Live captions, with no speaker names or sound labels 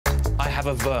have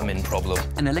a vermin problem.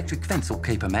 An electric fence will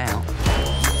keep them out.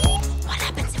 What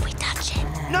happens if we touch him?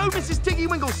 No, Mrs. Tiggy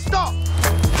Winkle, stop!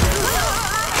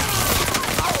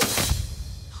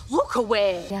 Look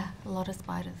away! Yeah, a lot of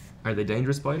spiders. Are they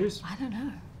dangerous spiders? I don't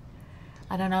know.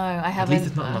 I don't know. I At haven't. least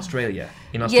it's not in Australia.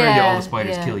 In Australia, all the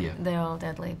spiders kill you. They're all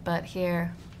deadly. But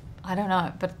here, I don't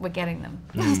know. But we're getting them.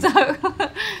 Mm. So,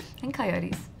 and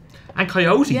coyotes. And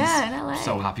coyotes. Yeah, in LA.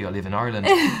 So happy I live in Ireland.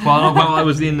 While I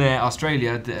was in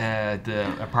Australia,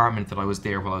 the apartment that I was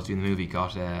there while I was doing the movie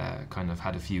got kind of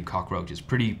had a few cockroaches.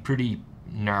 Pretty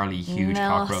gnarly, huge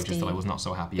cockroaches that I was not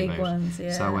so happy big about. Ones,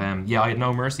 yeah. So yeah, I had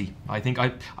no mercy. I think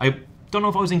I don't know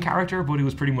if I was in character, but it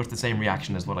was pretty much the same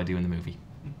reaction as what I do in the movie.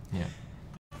 Yeah.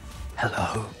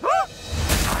 Hello.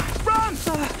 Run!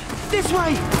 This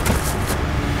way!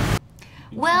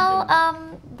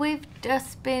 Well, we've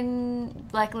just been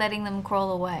like letting them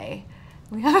crawl away.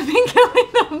 We haven't been killing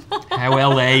them. How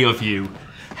LA of you.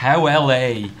 How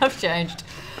LA. I've changed.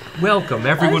 Welcome,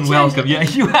 everyone, I've welcome.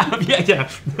 changed. Yeah, you have. Yeah.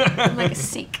 I'm like a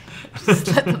Sikh. Just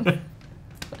let them.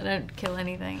 I don't kill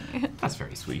anything. That's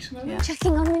very sweet. Yeah.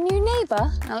 Checking on the new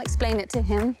neighbour. I'll explain it to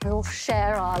him. We all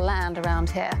share our land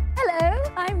around here. Hello,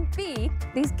 I'm Bee.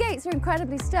 These gates are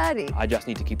incredibly sturdy. I just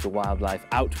need to keep the wildlife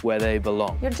out where they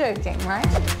belong. You're joking, right?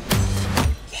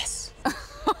 Yes.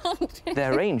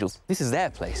 They're angels. This is their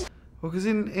place. Well, because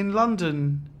in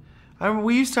London, I remember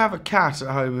we used to have a cat at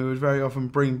home who would very often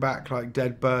bring back like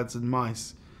dead birds and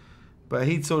mice. But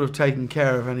he'd sort of taken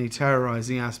care of any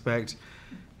terrorising aspect.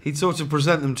 He'd sort of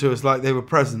present them to us like they were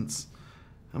presents.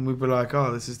 And we'd be like,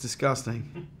 oh, this is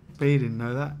disgusting. But he didn't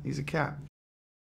know that. He's a cat.